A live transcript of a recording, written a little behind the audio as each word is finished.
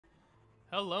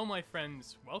Hello my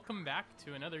friends, welcome back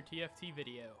to another TFT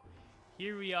video.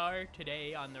 Here we are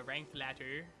today on the ranked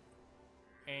ladder,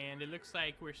 and it looks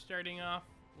like we're starting off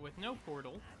with no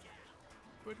portal,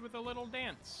 but with a little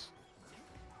dance.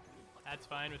 That's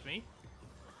fine with me.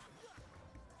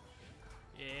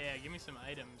 Yeah, give me some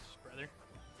items, brother.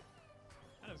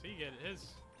 How does he get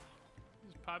his?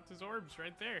 He just popped his orbs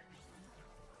right there.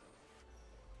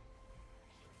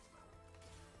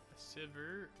 A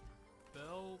silver,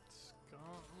 belt,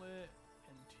 gauntlet,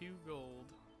 and 2 gold.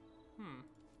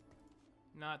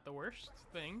 Not the worst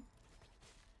thing.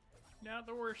 Not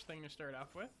the worst thing to start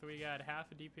off with. We got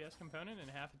half a DPS component and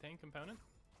half a tank component.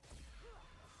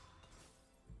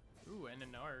 Ooh, and a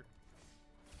Gnar.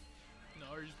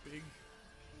 Gnar's big.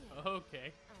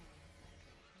 Okay.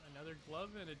 Another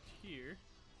glove and a tier.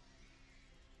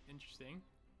 Interesting.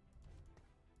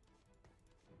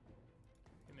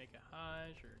 Can make a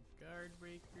Hajj or a guard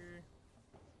breaker.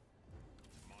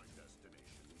 My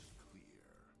destination is clear.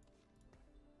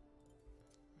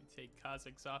 Let me take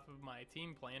Kha'Zix off of my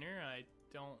team planner. I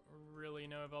don't really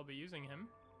know if I'll be using him.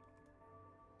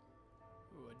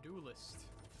 Ooh, a duelist.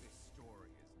 This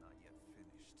story is not yet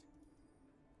finished.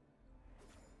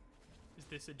 Is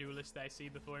this a duelist I see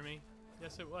before me?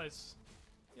 Yes, it was.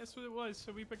 Yes, it was,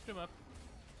 so we picked him up.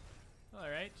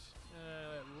 Alright.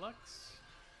 Lux.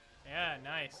 Yeah,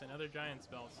 nice. Another giant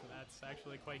spell, so that's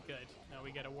actually quite good. Now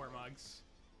we get a Warmogs.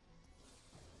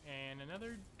 And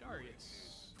another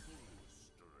Darius.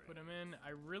 Put him in.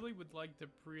 I really would like to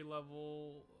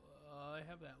pre-level... I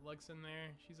have that Lux in there.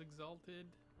 She's Exalted.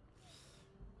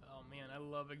 Oh man, I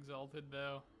love Exalted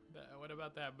though. What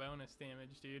about that bonus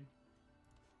damage, dude?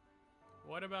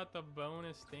 What about the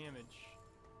bonus damage?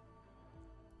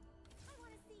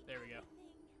 There we go.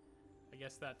 I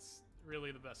guess that's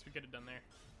really the best we could have done there.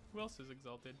 Who else is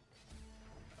Exalted?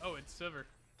 Oh, it's Silver.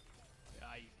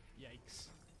 Yikes.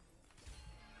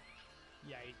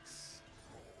 Yikes.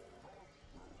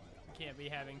 Can't be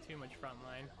having too much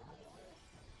frontline.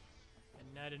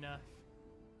 And not enough.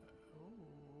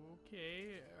 Oh,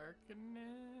 okay.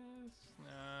 Arcanist?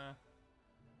 Nah.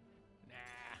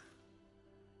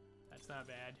 That's not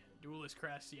bad. Duelist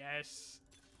Crest, yes.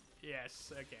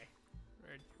 Yes, okay.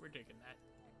 We're taking that.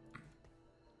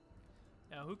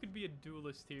 Now, who could be a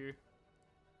duelist here?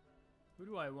 Who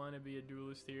do I want to be a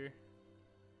duelist here?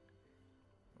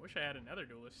 I wish I had another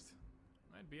duelist.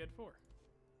 I'd be at 4.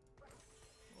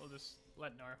 We'll just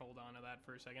let Gnar hold on to that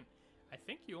for a second. I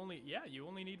think you only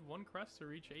need 1 crest to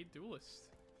reach 8 duelists.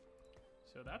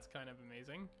 So that's kind of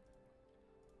amazing.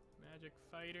 Magic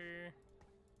Fighter.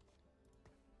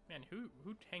 Man,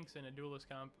 who tanks in a duelist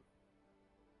comp?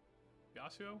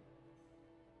 Yasuo?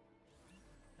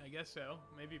 I guess so.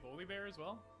 Maybe Volibear as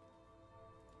well?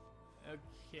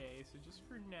 Okay, so just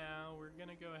for now, we're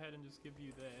gonna go ahead and just give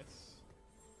you this.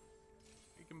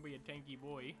 You can be a tanky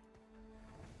boy.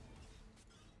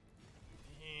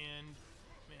 And,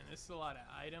 man, this is a lot of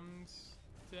items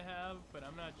to have, but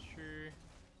I'm not sure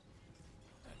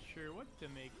what to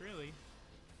make, really.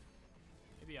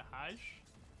 Maybe a Hajj?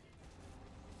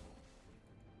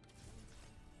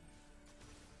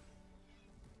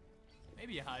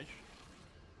 Maybe a Hajj.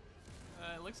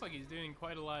 It looks like he's doing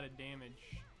quite a lot of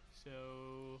damage,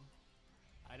 so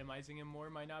itemizing him more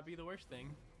might not be the worst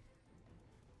thing.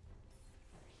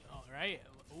 Alright,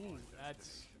 ooh,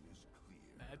 that's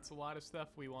a lot of stuff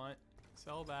we want.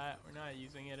 Sell that, we're not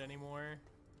using it anymore.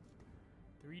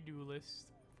 3 duelists,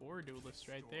 4 duelists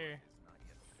right there.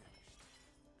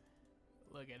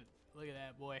 Look at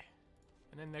that boy.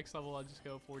 And then next level I'll just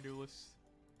go 4 duelists.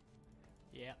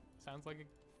 Yeah, sounds like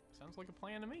a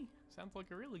plan to me. Sounds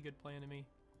like a really good plan to me.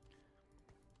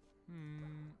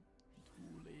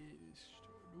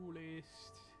 Duelist.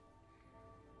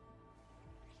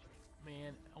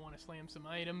 Man, I want to slam some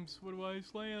items. What do I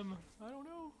slam? I don't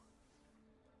know.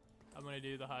 I'm gonna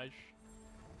do the Hajj.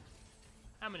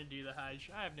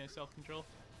 I have no self-control.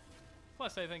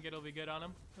 Plus, I think it'll be good on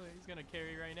him. He's gonna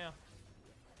carry right now.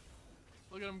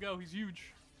 Look at him go. He's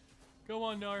huge. Go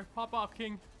on, Gnar. Pop off,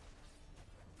 King.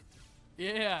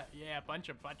 Yeah, punch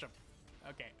him.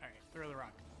 Okay, alright, throw the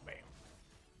rock. Bam.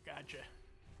 Gotcha.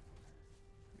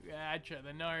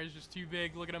 The Gnar is just too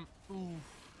big, look at him. Oof.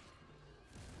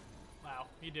 Wow,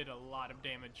 he did a lot of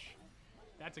damage.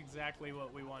 That's exactly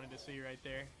what we wanted to see right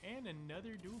there. And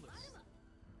another duelist.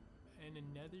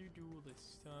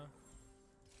 Huh?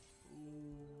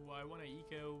 Ooh, I want to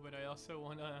eco, but I also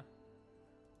want to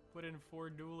put in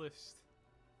 4 duelists.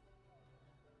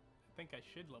 I think I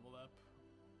should level up.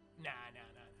 Nah.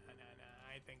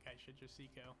 I think I should just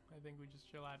eco. I think we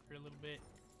just chill out for a little bit.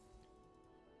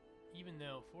 Even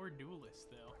though 4 duelists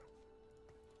though.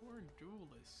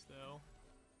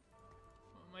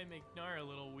 might make Gnar a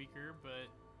little weaker, but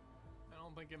I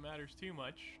don't think it matters too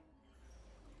much.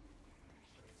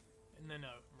 And then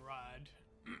a rod.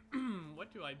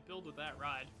 What do I build with that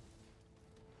rod?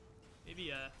 Maybe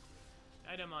a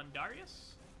item on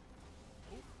Darius?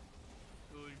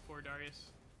 Oh. Ooh, poor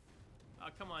Darius. Oh,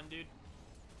 come on, dude.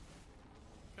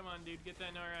 Come on, dude. Get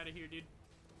that Gnar out of here, dude.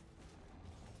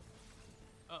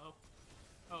 Uh-oh.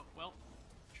 Oh, well.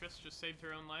 Trist just saved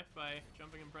her own life by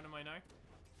jumping in front of my Gnar.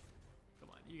 Come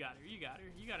on, you got her, you got her.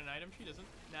 You got an item, she doesn't.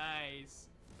 Nice.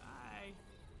 Bye.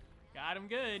 Got him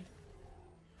good.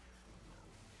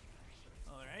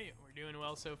 Alright, we're doing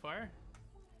well so far.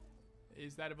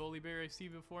 Is that a Volibear I see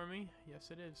before me? Yes,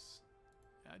 it is.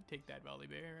 I'd take that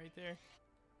Volibear right there.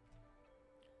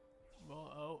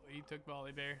 Well, oh, he took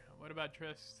Volibear. What about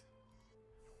Trist?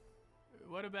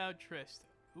 What about Trist?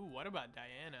 Ooh, what about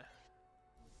Diana?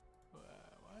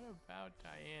 What about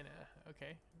Diana?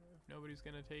 Okay, if nobody's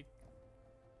gonna take...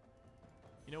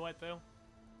 You know what, though?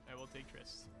 I will take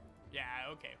Trist.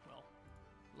 Yeah, okay, well.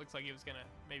 Looks like he was gonna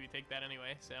maybe take that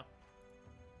anyway, so...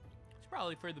 It's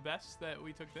probably for the best that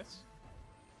we took this.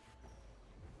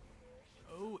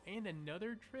 Oh, and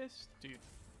another Trist? Dude.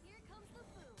 Here comes the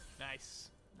food.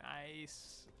 Nice.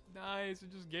 Nice. Nice.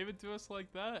 It just gave it to us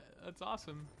like that. That's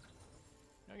awesome.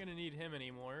 Not gonna need him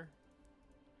anymore.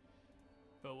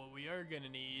 But what we are gonna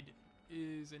need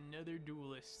is another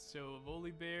duelist. So a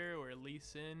Volibear or a Lee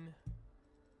Sin.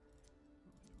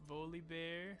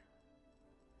 Volibear.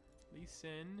 Lee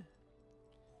Sin.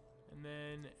 And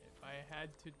then if I had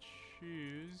to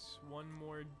choose one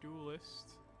more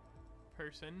duelist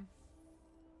person,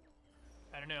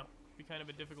 I don't know. It'd be kind of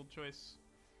a difficult choice.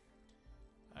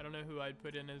 I don't know who I'd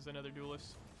put in as another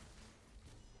duelist.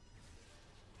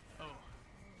 Oh,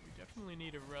 we definitely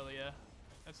need Aurelia.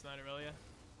 That's not Aurelia.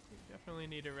 We definitely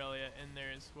need Aurelia in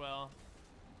there as well.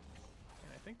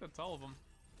 And I think that's all of them.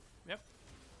 Yep.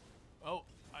 Oh,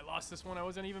 I lost this one. I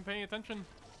wasn't even paying attention.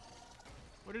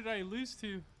 What did I lose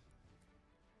to?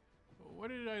 What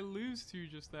did I lose to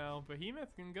just now?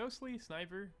 Behemoth and Ghostly?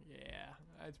 Sniper? Yeah,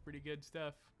 that's pretty good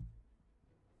stuff.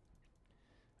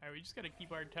 Alright, we just gotta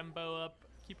keep our tempo up,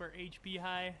 keep our HP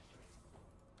high.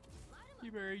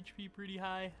 Keep our HP pretty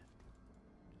high.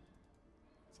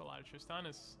 It's a lot of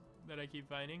Tristanas that I keep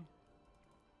finding.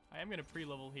 I am gonna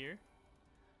pre-level here,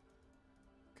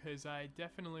 because I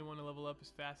definitely want to level up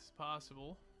as fast as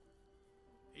possible.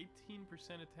 18%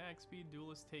 attack speed,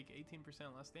 duelists take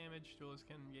 18% less damage. Duelists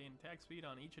can gain attack speed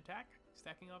on each attack,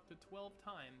 stacking up to 12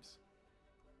 times.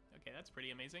 Okay, that's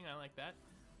pretty amazing. I like that.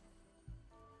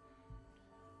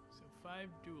 So 5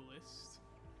 duelists.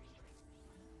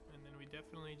 And then we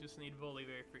definitely just need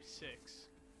Volibear for 6.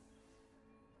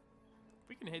 If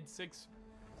we can hit six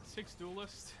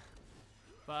duelists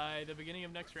by the beginning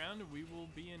of next round, we will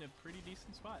be in a pretty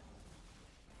decent spot.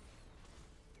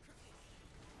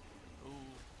 Ooh.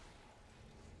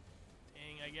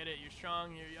 Dang, I get it. You're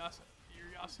strong. Your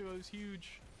Yasuo is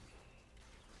huge.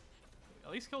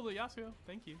 At least kill the Yasuo.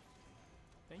 Thank you.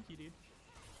 Thank you, dude.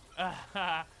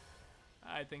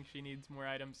 I think she needs more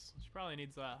items. She probably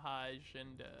needs a Hajj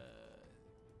and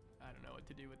I don't know what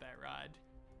to do with that rod.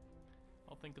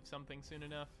 I'll think of something soon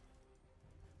enough.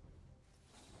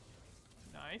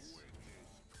 Nice.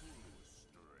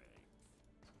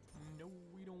 No,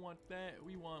 we don't want that.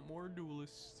 We want more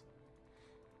duelists.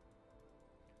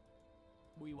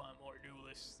 We want more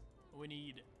duelists.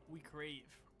 We crave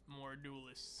more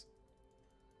duelists.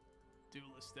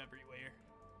 Duelists everywhere.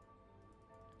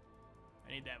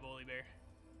 I need that Volibear.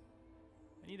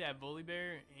 I need that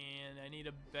Volibear, and I need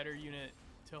a better unit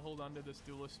to hold on to this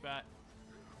duelist spot.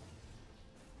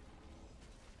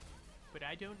 But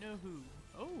I don't know who.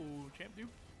 Oh, Champ Dupe.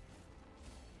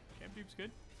 Champ Dupe's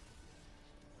good.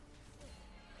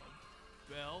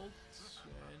 Belt,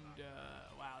 and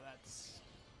wow, that's...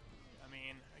 I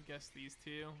mean, I guess these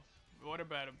two. What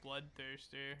about a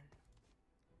Bloodthirster?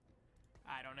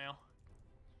 I don't know.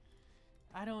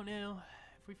 I don't know.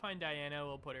 If we find Diana,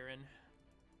 we'll put her in.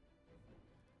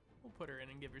 We'll put her in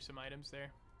and give her some items there.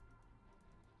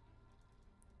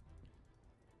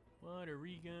 What are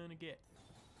we gonna get?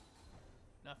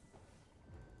 Nothing.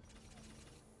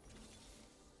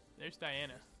 There's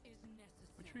Diana.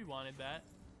 Which we wanted that.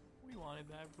 We wanted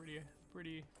that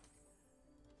pretty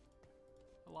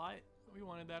a lot. We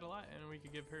wanted that a lot, and we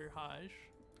could give her Hajj.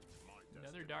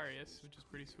 Another Darius, which is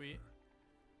pretty sweet.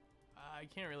 I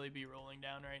can't really be rolling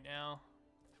down right now.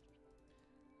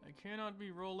 I cannot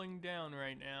be rolling down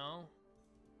right now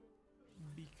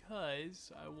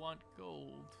because I want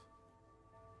gold.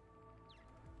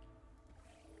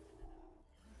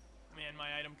 Man,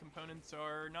 my item components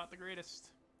are not the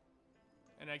greatest.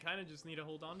 And I kind of just need to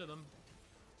hold on to them.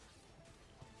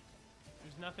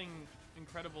 There's nothing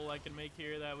incredible I can make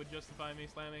here that would justify me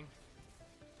slamming.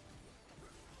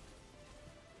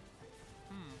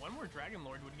 One more Dragon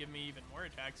Lord would give me even more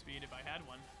attack speed if I had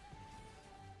one.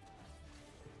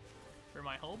 For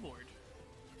my whole board.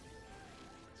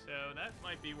 So that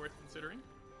might be worth considering.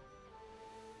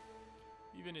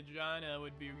 Even a Janna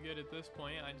would be good at this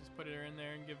point. I just put her in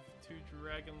there and give 2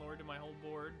 Dragon Lord to my whole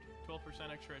board. 12%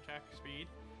 extra attack speed.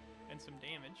 And some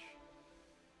damage.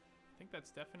 I think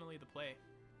that's definitely the play.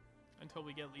 Until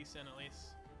we get Lee Sin at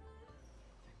least.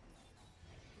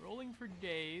 Rolling for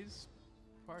days.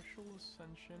 Partial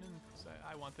Ascension. And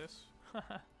I want this.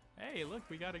 Hey, look,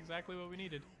 we got exactly what we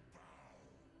needed.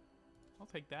 I'll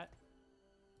take that.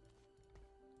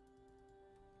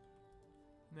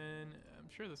 And then I'm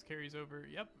sure this carries over.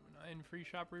 Yep, 9 free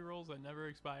shop rerolls that never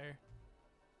expire.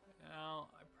 Now,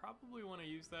 I probably want to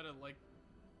use that at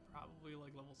probably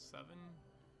level 7.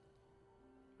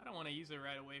 I don't want to use it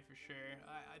right away for sure.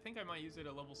 I think I might use it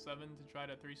at level 7 to try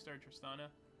to 3-star Tristana.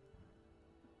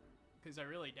 Because I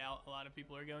really doubt a lot of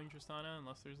people are going Tristana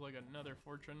unless there's like another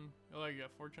fortune, like a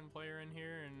fortune player in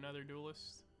here and another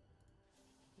duelist.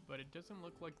 But it doesn't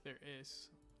look like there is,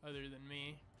 other than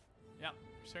me. Yep,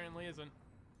 certainly isn't.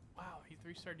 Wow, he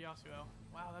 3-starred Yasuo.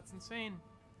 Wow, that's insane.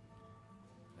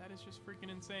 That is just freaking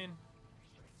insane.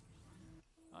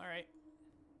 Alright.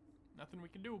 Nothing we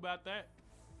can do about that.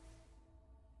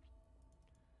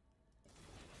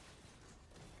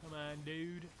 Come on,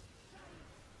 dude.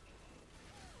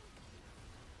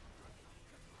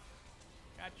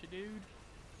 Gotcha, dude.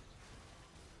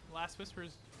 Last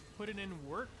Whisper's putting in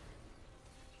work.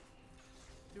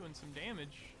 Doing some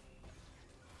damage.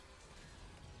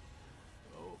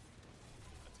 Oh.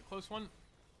 That's a close one.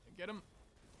 Get him.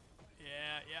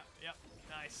 Yeah.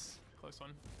 Nice. Close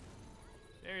one.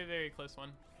 Very, very close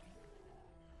one.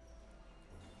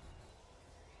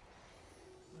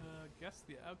 Guess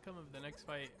the outcome of the next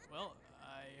fight. Well,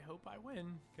 I hope I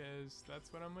win, because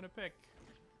that's what I'm going to pick.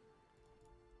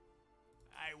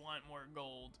 I want more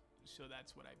gold, so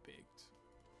that's what I picked.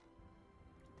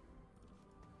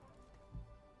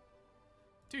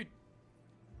 Dude.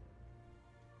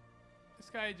 This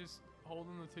guy just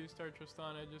holding the 2-star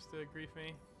Tristana just to grief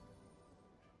me.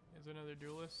 There's another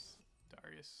duelist.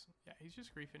 Darius. Yeah, he's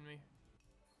just griefing me.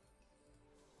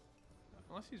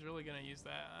 Unless he's really going to use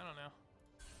that. I don't know.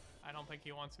 I don't think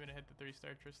he wants me to hit the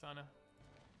 3-star Tristana.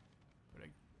 But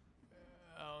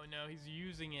oh no, he's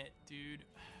using it, dude.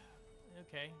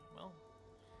 Okay, well.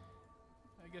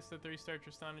 I guess the 3-star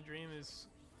Tristana dream is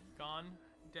gone.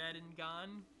 Dead and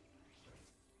gone.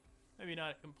 Maybe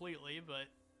not completely, but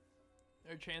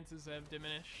their chances have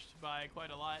diminished by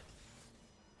quite a lot.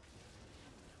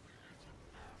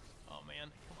 Oh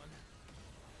man, come on.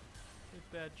 Hit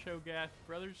that Cho'Gath,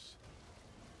 brothers.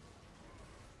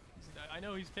 I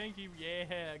know he's tanky.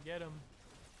 Yeah, get him.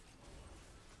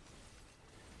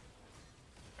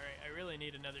 Alright, I really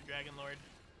need another Dragon Lord.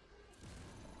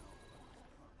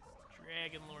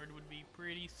 Dragon Lord would be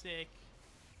pretty sick.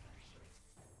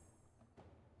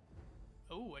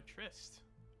 Oh, a Trist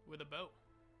with a bow.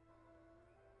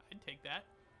 I'd take that.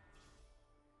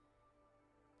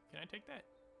 Can I take that?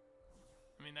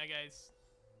 I mean, that guy's...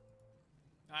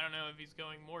 I don't know if he's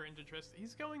going more into Trist.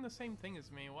 He's going the same thing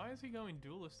as me. Why is he going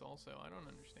duelist also? I don't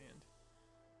understand.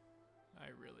 I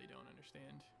really don't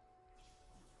understand.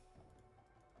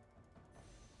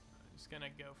 I'm just gonna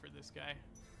go for this guy.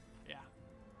 Yeah.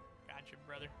 Gotcha,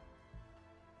 brother.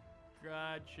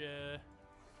 Gotcha.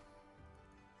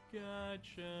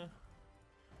 Gotcha.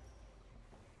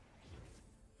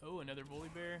 Oh, another bully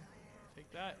bear.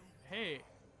 Take that. Hey,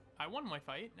 I won my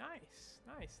fight. Nice.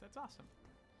 Nice. That's awesome.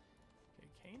 Okay,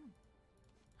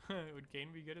 Kayn? Would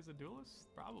Kayn be good as a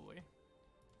duelist? Probably.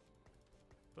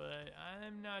 But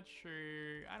I'm not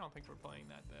sure. I don't think we're playing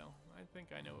that, though. I think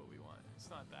I know what we want. It's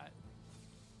not that.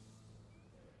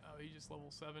 Oh, he just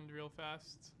level 7'd real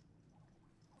fast.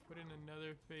 Put in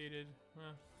another faded.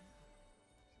 Huh.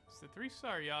 It's the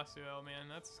 3-star Yasuo, man.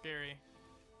 That's scary.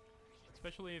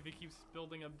 Especially if he keeps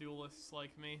building up duelists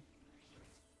like me.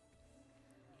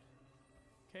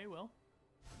 Okay, well.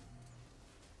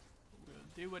 We'll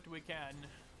do what we can.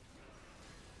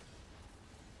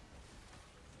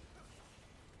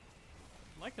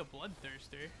 Like a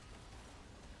bloodthirster.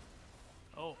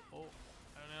 Oh. I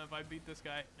don't know if I beat this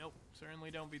guy. Nope,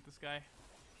 certainly don't beat this guy.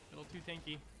 A little too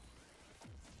tanky.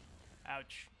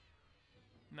 Ouch.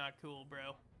 Not cool,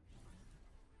 bro.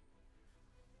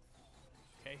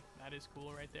 Okay, that is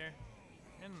cool right there.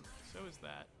 And so is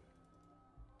that.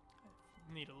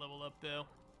 Need to level up, though.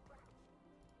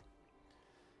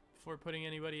 Before putting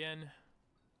anybody in.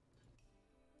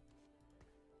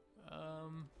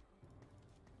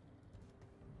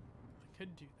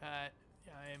 could do that.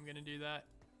 Yeah, I am gonna do that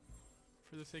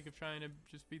for the sake of trying to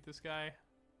just beat this guy.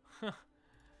 I'm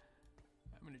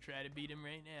gonna try to beat him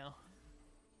right now.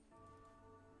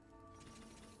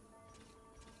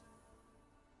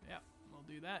 Yeah, we'll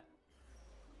do that.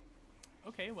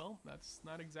 Okay, well, that's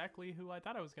not exactly who I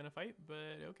thought I was gonna fight, but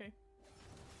okay.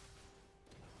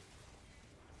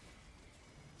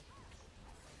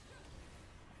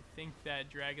 I think that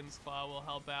Dragon's Claw will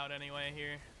help out anyway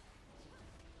here.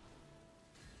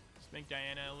 Just make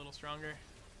Diana a little stronger.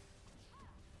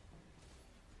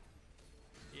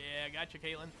 Yeah, gotcha,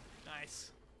 Caitlyn.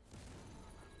 Nice.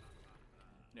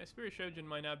 Yeah, Spirit Shojin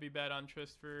might not be bad on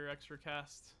Trist for extra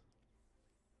cast.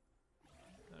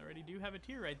 I already do have a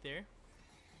tier right there.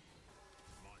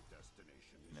 My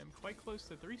destination And I'm quite close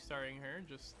to 3-starring her,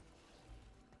 just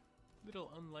a little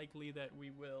unlikely that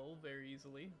we will very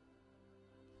easily.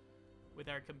 With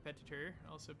our competitor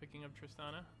also picking up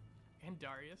Tristana and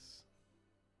Darius.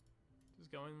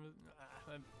 Just going with...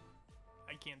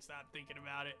 I can't stop thinking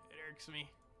about it. It irks me.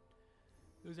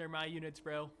 Those are my units,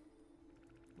 bro.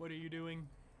 What are you doing?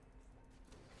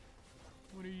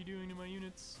 What are you doing to my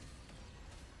units?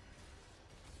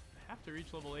 I have to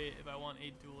reach level 8 if I want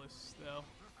 8 duelists, though.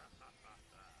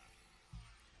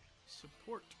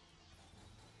 Support.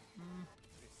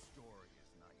 This story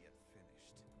is not yet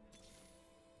finished.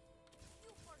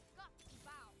 You forgot to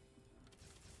bow.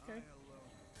 Okay. I alone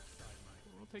decide my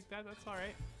We'll take that. That's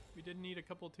alright. We did need a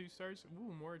couple 2-stars.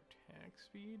 Ooh, more attack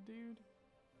speed, dude.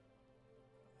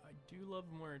 I do love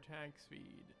more attack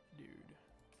speed, dude.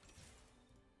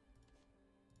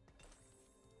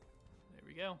 There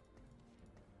we go.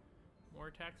 More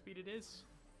attack speed it is.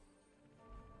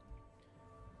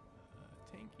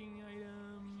 Tanking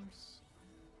items.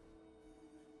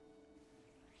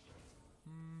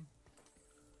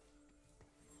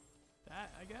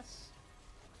 That, I guess.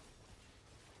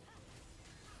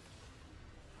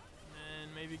 And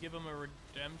then maybe give him a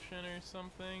redemption or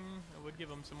something. I would give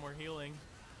him some more healing.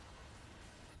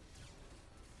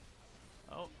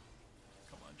 Oh.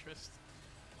 Come on, Trist.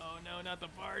 Oh no, not the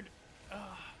Bard.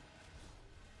 Ugh.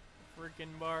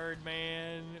 Freaking Bard,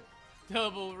 man.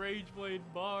 Double Rageblade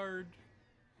Bard.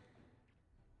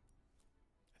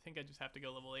 I think I just have to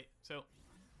go level 8. So, I'm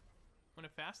gonna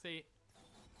fast 8.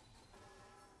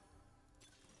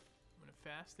 I'm gonna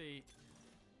fast 8.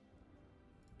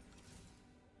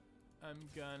 I'm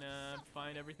gonna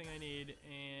find everything I need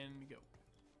and go.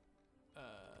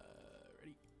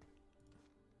 Ready?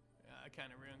 It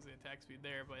kind of ruins the attack speed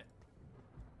there, but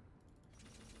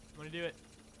I'm gonna do it.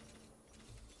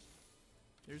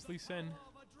 There's Lee Sin,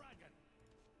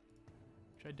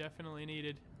 which I definitely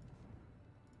needed.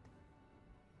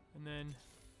 And then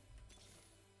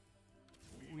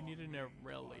we need an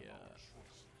Aurelia.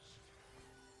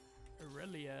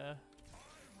 Aurelia.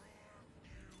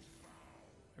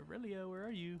 Aurelia, where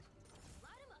are you?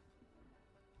 Light him up.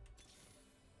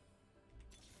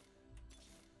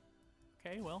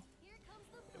 Okay, well, Here comes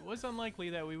the it food. was unlikely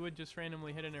that we would just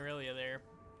randomly hit an Aurelia there,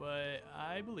 but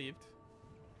I believed.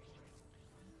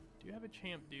 Do you have a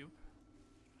champ dupe?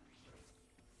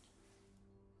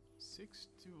 6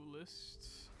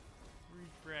 duelists, 3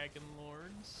 dragon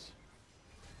lords.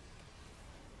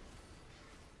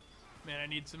 Man, I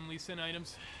need some Lee Sin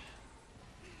items.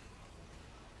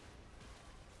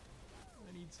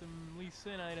 I need some Lee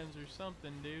Sin items or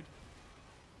something, dude.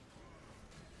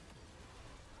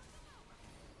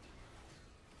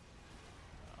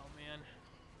 Oh man.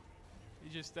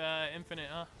 He's just infinite,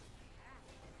 huh?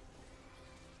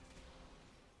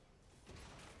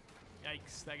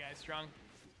 Yikes, that guy's strong.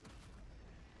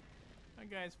 That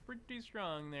guy's pretty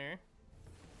strong there.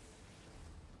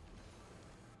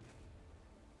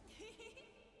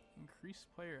 Increase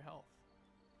player health.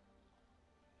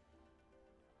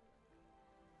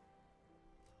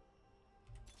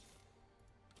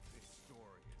 This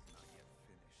story is not yet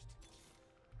finished.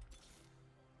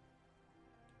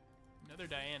 Another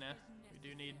Diana. We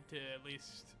do need to at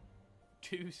least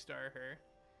 2-star her.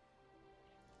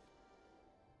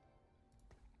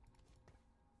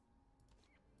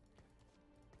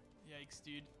 Yikes,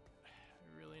 dude. I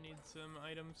really need some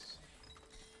items.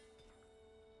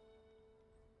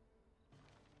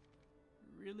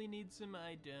 Really need some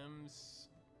items.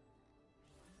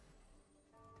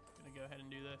 Gonna go ahead and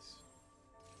do this.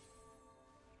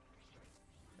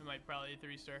 I might probably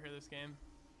 3-star her this game.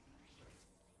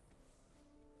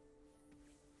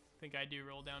 I think I do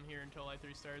roll down here until I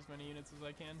 3-star as many units as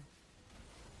I can.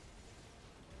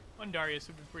 One Darius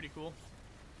would be pretty cool.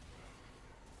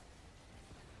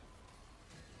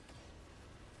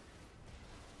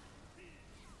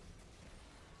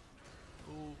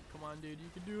 Ooh, come on, dude, you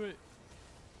can do it.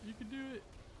 You can do it.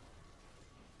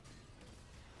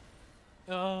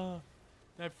 Oh,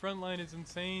 that front line is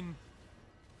insane.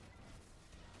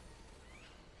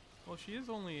 Well, she is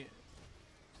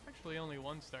actually only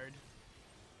 1-starred.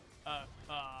 The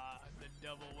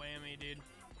double whammy, dude.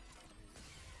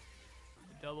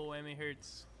 The double whammy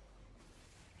hurts.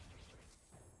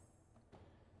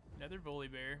 Another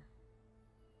Volibear.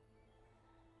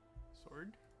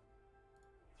 Sword?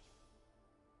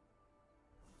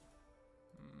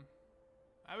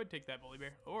 I would take that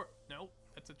Volibear. Or, no,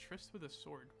 that's a Trist with a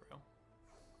sword, bro.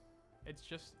 It's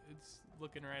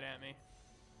looking right at me.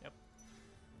 Yep.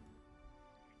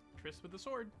 Trist with the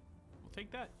sword. We'll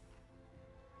take that.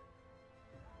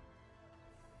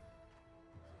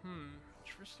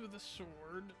 Trist with a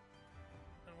sword.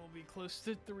 And we'll be close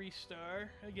to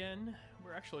 3-star again.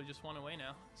 We're actually just 1 away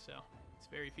now, so it's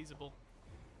very feasible.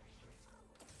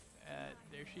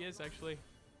 There she is, actually.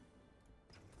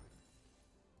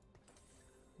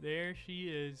 There she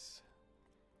is.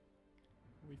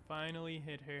 We finally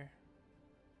hit her.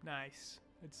 Nice.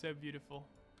 It's so beautiful.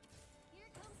 Here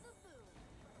comes the food.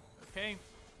 Okay.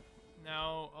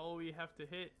 Now all we have to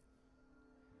hit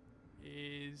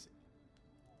is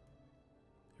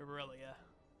Aurelia.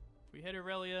 If we hit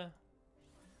Aurelia,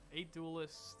 8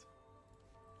 duelist,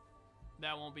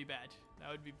 that won't be bad.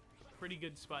 That would be a pretty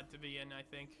good spot to be in, I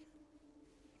think.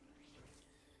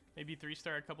 Maybe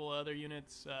 3-star a couple of other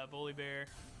units. Volibear.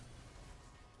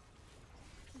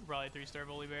 Probably 3-star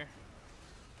Volibear.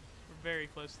 We're very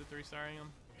close to 3-starring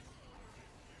him.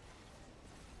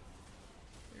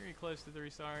 Very close to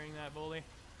 3-starring that Voli.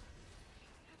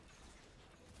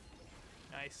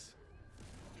 Nice.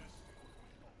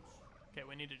 Okay,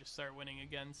 we need to just start winning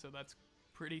again, so that's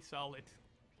pretty solid.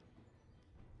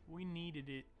 We needed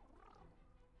it.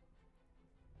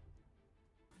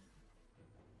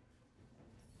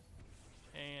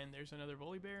 And there's another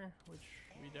Volibear, which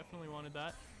we definitely wanted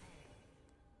that.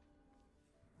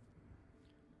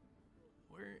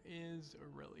 Where is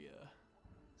Aurelia?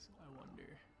 I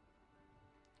wonder.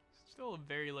 Still a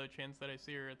very low chance that I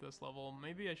see her at this level.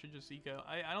 Maybe I should just eco.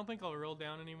 I don't think I'll roll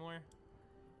down anymore.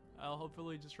 I'll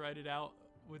hopefully just ride it out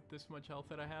with this much health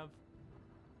that I have.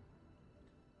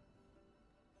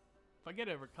 If I get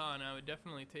a Rakan, I would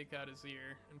definitely take out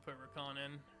Azir and put Rakan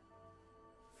in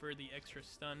for the extra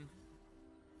stun.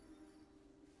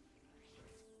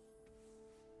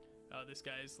 Oh, this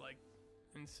guy is like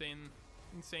insane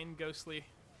ghostly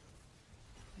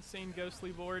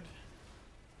board.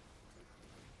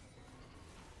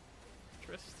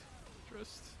 Trist.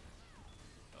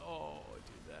 Oh,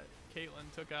 dude, that Caitlyn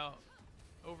took out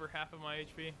over half of my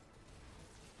HP.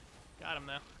 Got him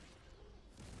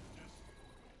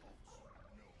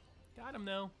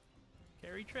though.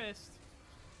 Carry Trist.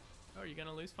 Oh, are you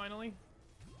gonna lose finally?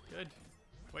 Good.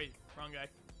 Wait, wrong guy.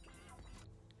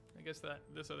 I guess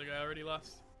this other guy already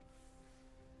lost.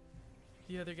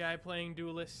 The other guy playing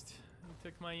duelist. He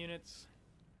took my units.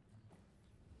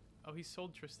 Oh, he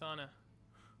sold Tristana.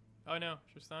 Oh no,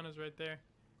 Tristana's right there.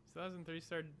 Still has a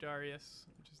 3-star Darius,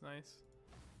 which is nice.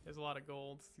 He has a lot of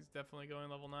gold. He's definitely going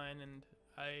level 9, and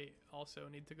I also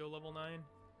need to go level 9.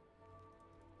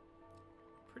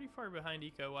 Pretty far behind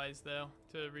eco-wise, though,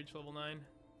 to reach level 9.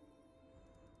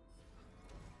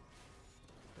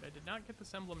 But I did not get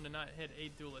this emblem to not hit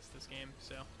 8 duelists this game,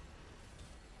 so...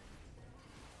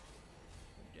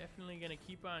 definitely gonna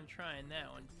keep on trying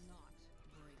that one.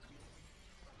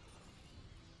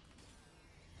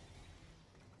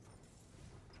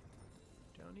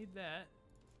 Don't need that.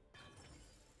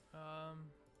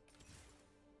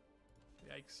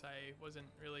 Yikes, I wasn't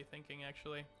really thinking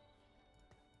actually.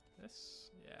 This?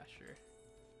 Yeah, sure.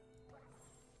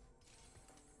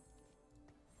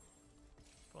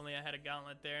 If only I had a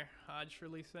gauntlet there. Hodge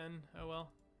release in. Oh well.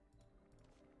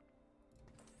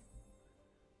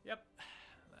 Yep.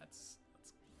 That's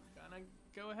gonna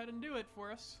go ahead and do it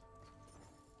for us.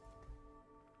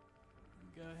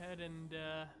 Go ahead and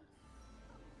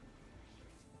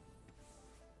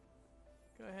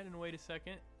wait a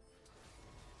second.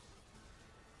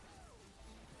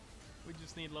 We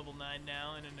just need level 9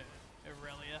 now and an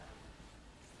Aurelia.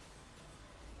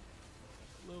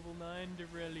 Level 9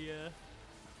 Aurelia.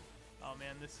 Oh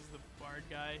man, this is the Bard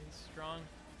guy. He's strong.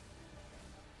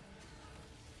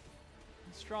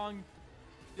 He's strong.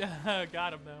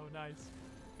 Got him though. Nice.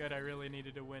 Good, I really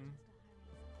needed to win.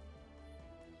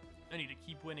 I need to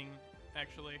keep winning,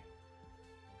 actually.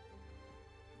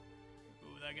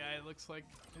 Ooh, that guy looks like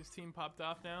his team popped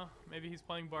off now. Maybe he's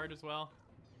playing Bard as well.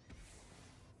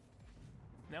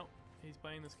 Nope, he's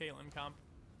playing this Caitlyn comp.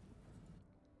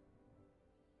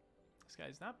 This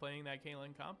guy's not playing that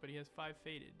Caitlyn comp, but he has 5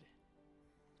 faded.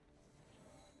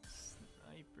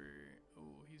 Sniper.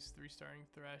 Oh, he's 3-starring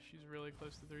Thresh. He's really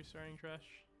close to 3-starring Thresh.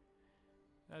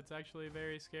 That's actually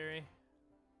very scary.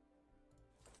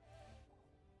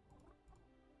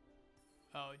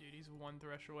 Oh, dude, he's 1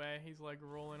 Thresh away. He's like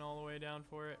rolling all the way down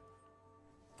for it.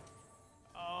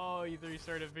 Oh, he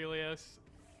 3-starred Aphelios.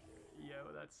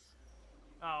 Yo, that's...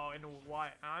 Oh, and why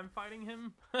I'm fighting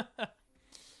him?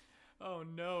 Oh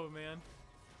no, man.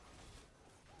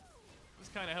 I was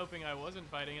kind of hoping I wasn't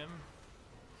fighting him.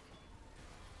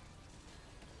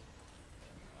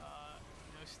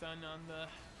 No stun on the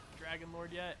Dragon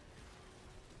Lord yet.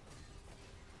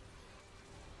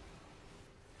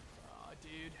 Oh,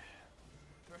 dude.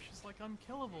 Thresh is like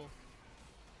unkillable.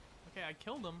 Okay, I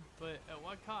killed him, but at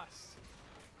what cost?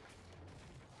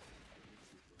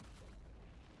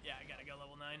 Yeah, I gotta go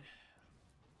level 9.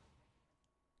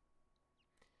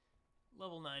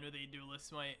 Level 9 with a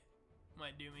duelist might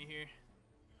do me here.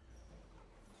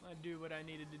 Might do what I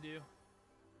needed to do.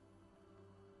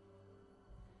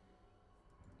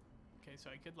 Okay, so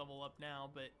I could level up now,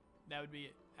 but that would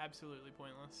be absolutely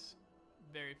pointless.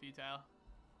 Very futile.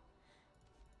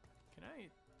 Can I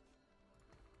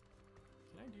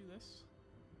do this?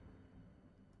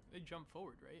 They jump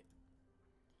forward, right?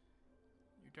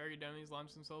 Your target dummies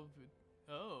launch themselves with...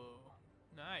 Oh,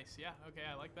 nice. Yeah, okay,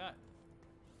 I like that.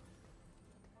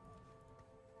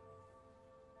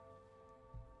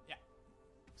 Yeah,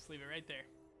 just leave it right there.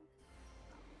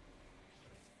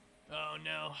 Oh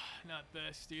no, not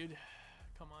this, dude.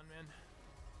 Come on, man.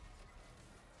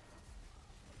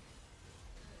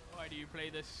 Why do you play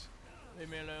this? Leave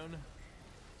me alone.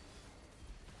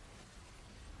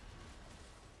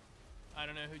 I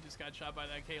don't know who just got shot by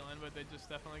that Caitlyn, but they just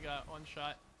definitely got one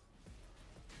shot.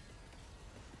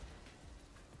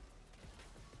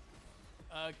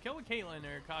 Kill a Caitlyn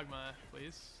or Kog'Maw,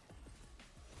 please.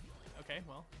 Okay,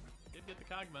 well, did get the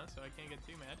Kog'Maw, so I can't get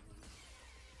too mad.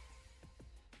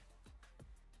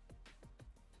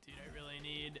 Dude, I really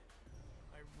need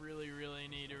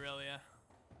Aurelia.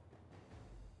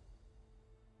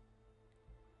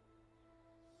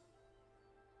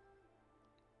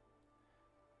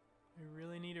 I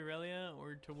really need Aurelia,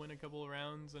 or to win a couple of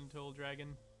rounds until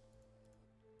Dragon.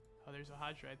 Oh, there's a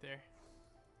Hodge right there.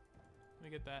 Let me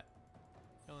get that.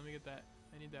 Oh, let me get that.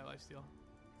 I need that lifesteal.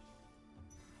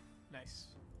 Nice.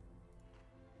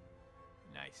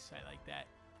 Nice, I like that.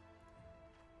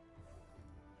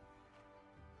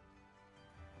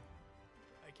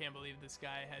 I can't believe this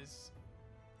guy has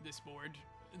this board.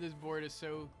 This board is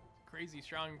so crazy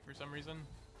strong for some reason.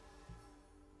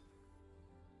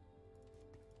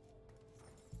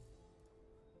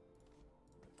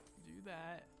 Do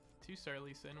that. 2-star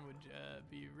Lee Sin would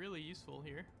be really useful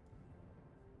here.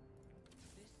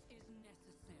 This is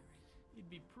necessary. He'd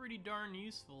be pretty darn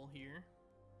useful here.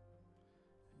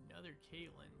 Another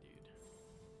Caitlyn, dude.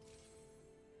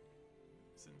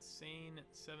 This insane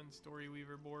 7-story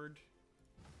Weaver board.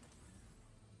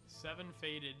 7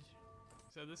 faded.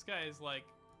 So this guy is like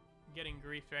getting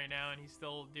grief right now, and he's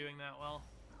still doing that well.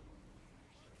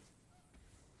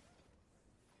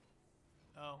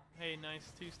 Oh, hey,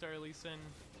 nice 2-star Lee Sin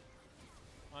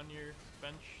on your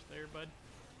bench there, bud.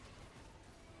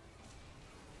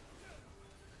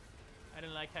 I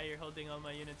don't like how you're holding all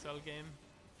my units all game.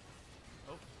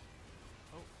 Oh.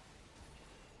 Oh.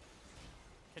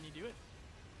 Can you do it?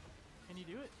 Can you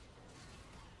do it?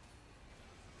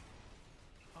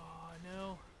 Oh,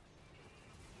 no.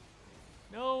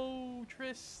 No,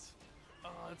 Trist. Oh,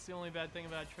 that's the only bad thing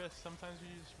about Trist. Sometimes he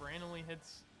just randomly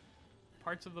hits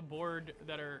parts of the board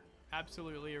that are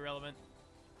absolutely irrelevant.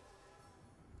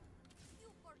 You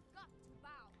forgot to bow.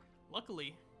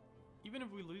 Luckily, even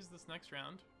if we lose this next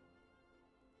round,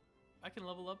 I can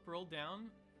level up, roll down,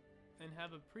 and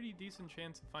have a pretty decent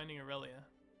chance of finding Aurelia.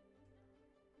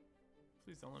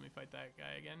 Please don't let me fight that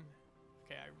guy again.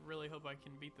 Okay, I really hope I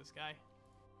can beat this guy.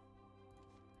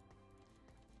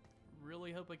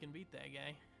 Really hope I can beat that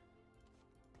guy.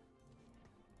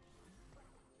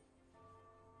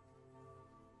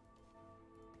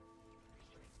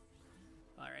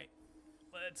 Alright,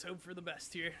 let's hope for the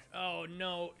best here. Oh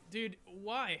no, dude,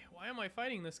 why? Why am I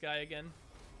fighting this guy again?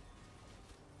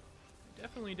 I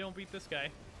definitely don't beat this guy.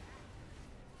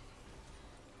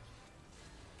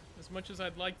 As much as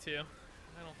I'd like to,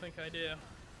 I don't think I do.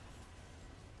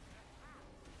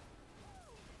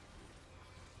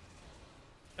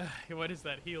 What is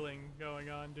that healing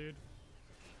going on, dude?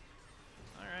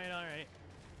 Alright, alright.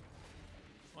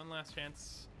 One last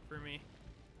chance for me.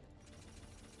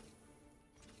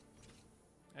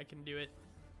 I can do it.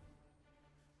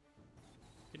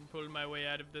 Can pull my way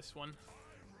out of this one.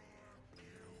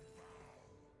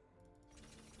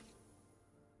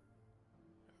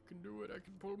 I can can do it. I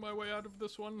can pull my way out of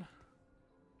this one.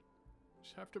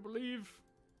 Just have to believe.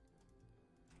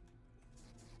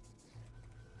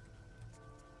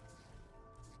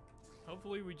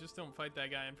 Hopefully we just don't fight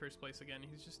that guy in first place again.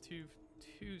 He's just too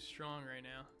strong right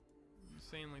now.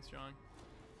 Insanely strong.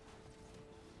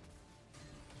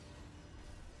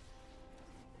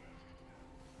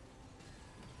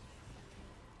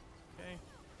 Okay.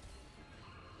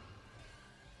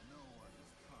 No one is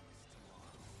promised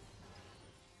tomorrow.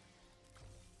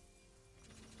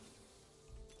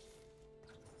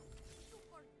 You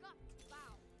forgot to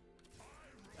bow.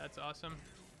 That's awesome.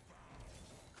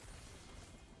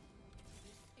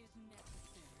 This is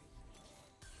necessary.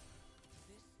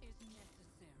 This is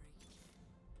necessary.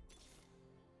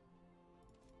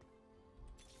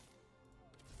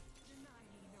 Deny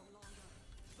me no longer.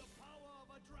 The power of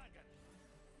a dragon.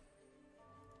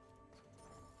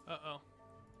 Uh-oh.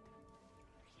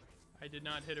 I did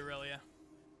not hit Aurelia.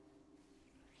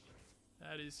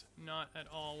 That is not at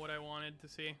all what I wanted to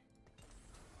see.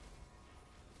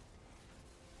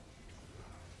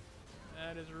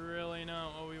 That is really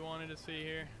not what we wanted to see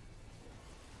here.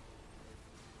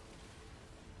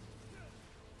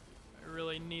 I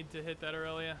really need to hit that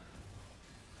Aurelia.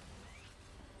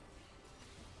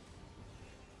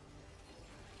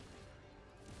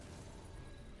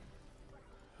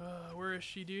 Where is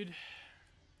she, dude?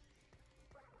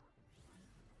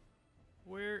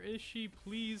 Where is she,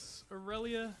 please,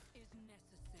 Aurelia? Is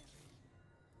necessary.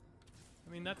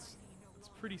 I mean, that's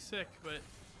pretty sick, but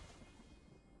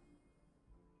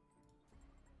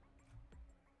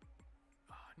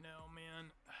oh no,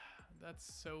 man, that's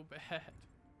so bad.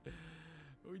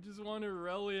 We just want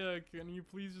Aurelia. Can you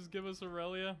please just give us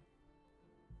Aurelia?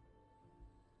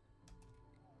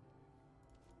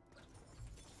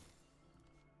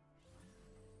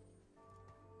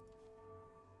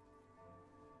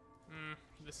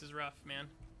 This is rough, man.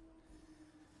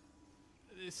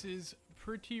 This is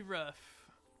pretty rough.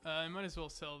 I might as well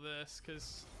sell this,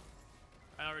 because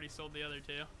I already sold the other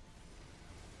two.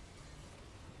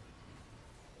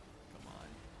 Come on.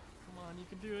 Come on, you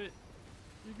can do it.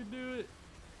 You can do it.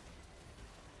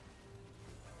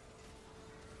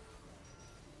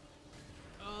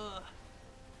 Ugh.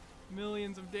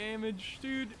 Millions of damage,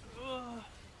 dude. Ugh.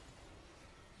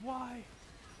 Why?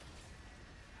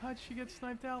 How'd she get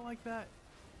sniped out like that?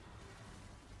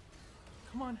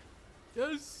 Come on.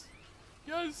 Yes!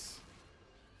 Yes!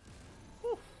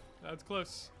 Whew. That's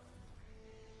close.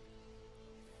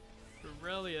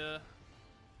 Aurelia.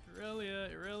 Aurelia,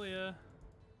 Aurelia.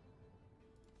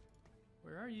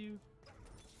 Where are you?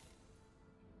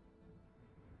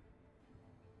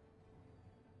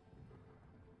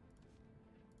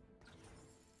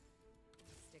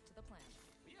 Stick to the plan.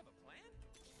 We have a plan?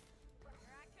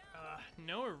 Here I come.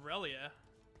 No Aurelia.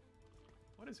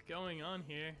 What is going on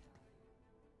here?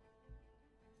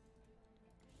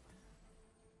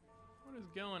 What is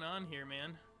going on here,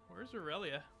 man? Where's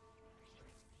Aurelia?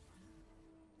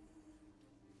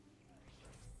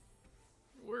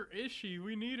 Where is she?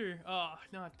 We need her. Oh,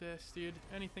 not this, dude.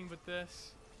 Anything but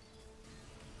this.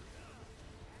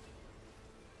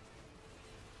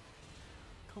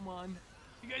 Come on.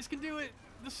 You guys can do it.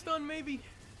 The stun, maybe.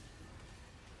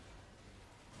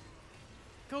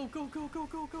 Go, go, go, go,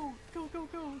 go, go. Go, go,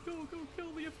 go, go, go.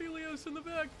 Kill the Aphelios in the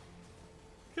back.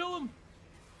 Kill him.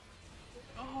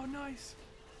 Oh, nice.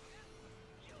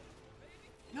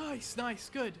 Nice, nice,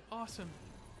 good, awesome.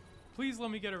 Please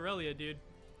let me get Aurelia, dude.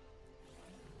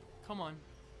 Come on.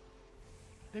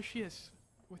 There she is,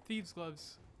 with thieves'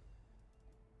 gloves.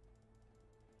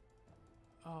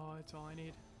 Oh, that's all I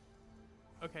need.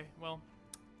 Okay, well,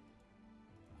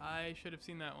 I should have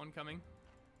seen that one coming.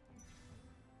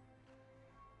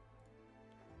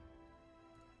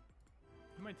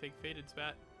 I might take Fated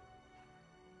Spat.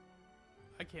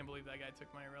 I can't believe that guy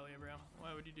took my Aurelia, bro.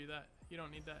 Why would you do that? You don't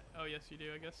need that. Oh, yes, you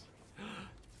do, I guess.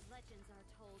 Legends are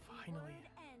told in Finally. word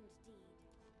and deed.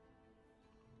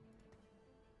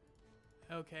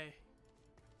 Okay.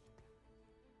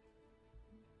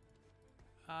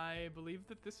 I believe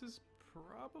that this is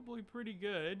probably pretty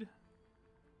good.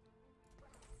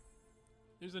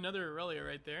 There's another Aurelia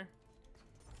right there.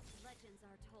 Legends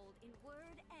are told in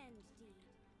word and deed.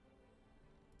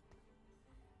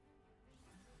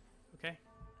 Okay,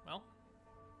 well.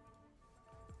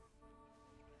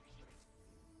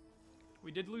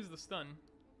 We did lose the stun.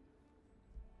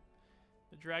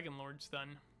 The Dragon Lord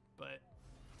stun, but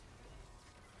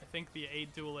I think the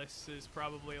 8 duelists is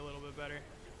probably a little bit better.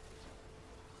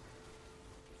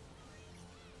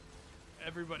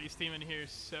 Everybody's team in here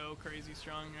is so crazy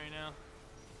strong right now.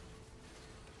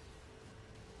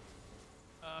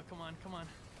 Come on, come on.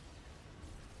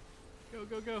 Go,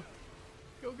 go, go.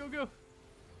 Go, go, go.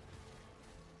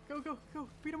 Go, go, go.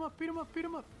 Beat him up, beat him up, beat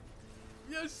him up.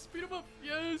 Yes, beat him up.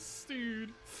 Yes,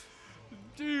 dude.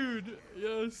 Dude,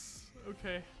 yes.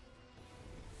 Okay.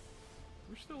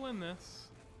 We're still in this.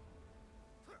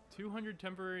 200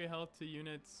 temporary health to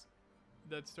units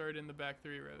that start in the back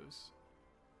 3 rows.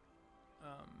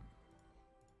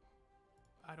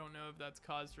 I don't know if that's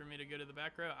cause for me to go to the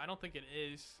back row. I don't think it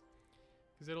is.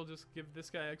 Because it'll just give this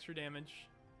guy extra damage.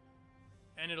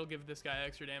 And it'll give this guy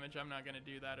extra damage. I'm not going to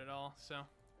do that at all, so.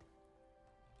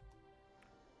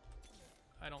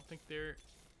 I don't think there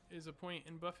is a point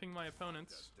in buffing my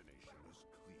opponents. Destination is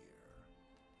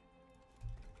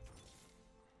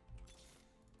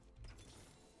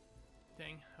clear.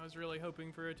 Dang, I was really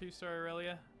hoping for a 2-star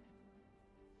Aurelia.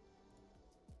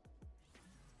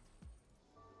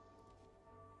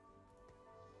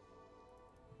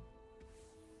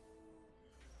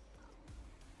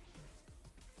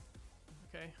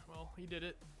 Okay, well, he did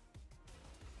it.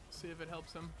 See if it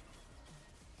helps him.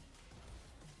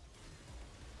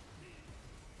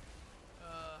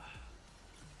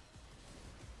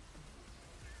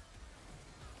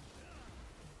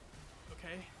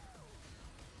 Okay.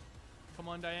 Come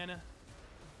on, Diana.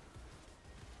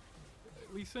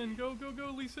 Lee Sin, go, go,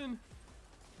 go, Lee Sin.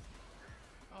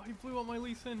 Oh, he blew up my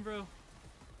Lee Sin, bro.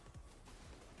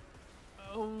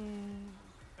 Oh,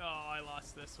 I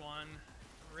lost this one.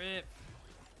 Rip.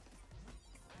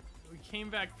 We came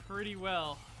back pretty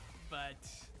well, but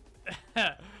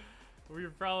we were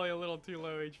probably a little too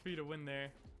low HP to win there.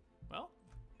 Well,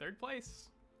 3rd place.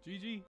 GG.